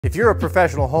If you're a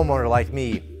professional homeowner like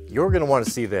me, you're going to want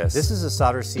to see this. This is a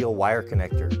solder seal wire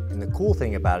connector, and the cool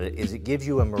thing about it is it gives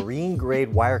you a marine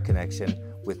grade wire connection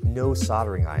with no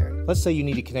soldering iron. Let's say you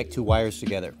need to connect two wires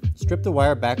together. Strip the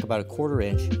wire back about 1/4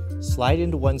 inch, slide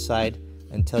into one side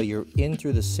until you're in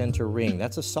through the center ring.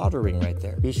 That's a solder ring right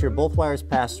there. Be sure both wires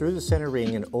pass through the center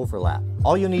ring and overlap.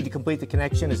 All you'll need to complete the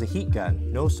connection is a heat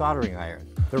gun, no soldering iron.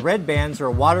 The red bands are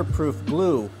a waterproof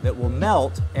glue that will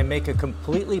melt and make a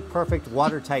completely perfect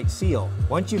watertight seal.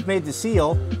 Once you've made the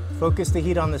seal, focus the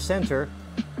heat on the center,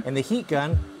 and the heat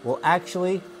gun will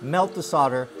actually melt the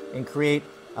solder and create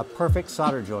a perfect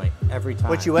solder joint every time.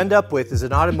 What you end up with is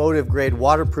an automotive grade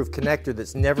waterproof connector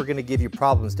that's never going to give you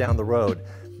problems down the road.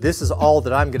 This is all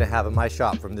that I'm going to have in my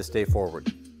shop from this day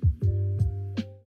forward.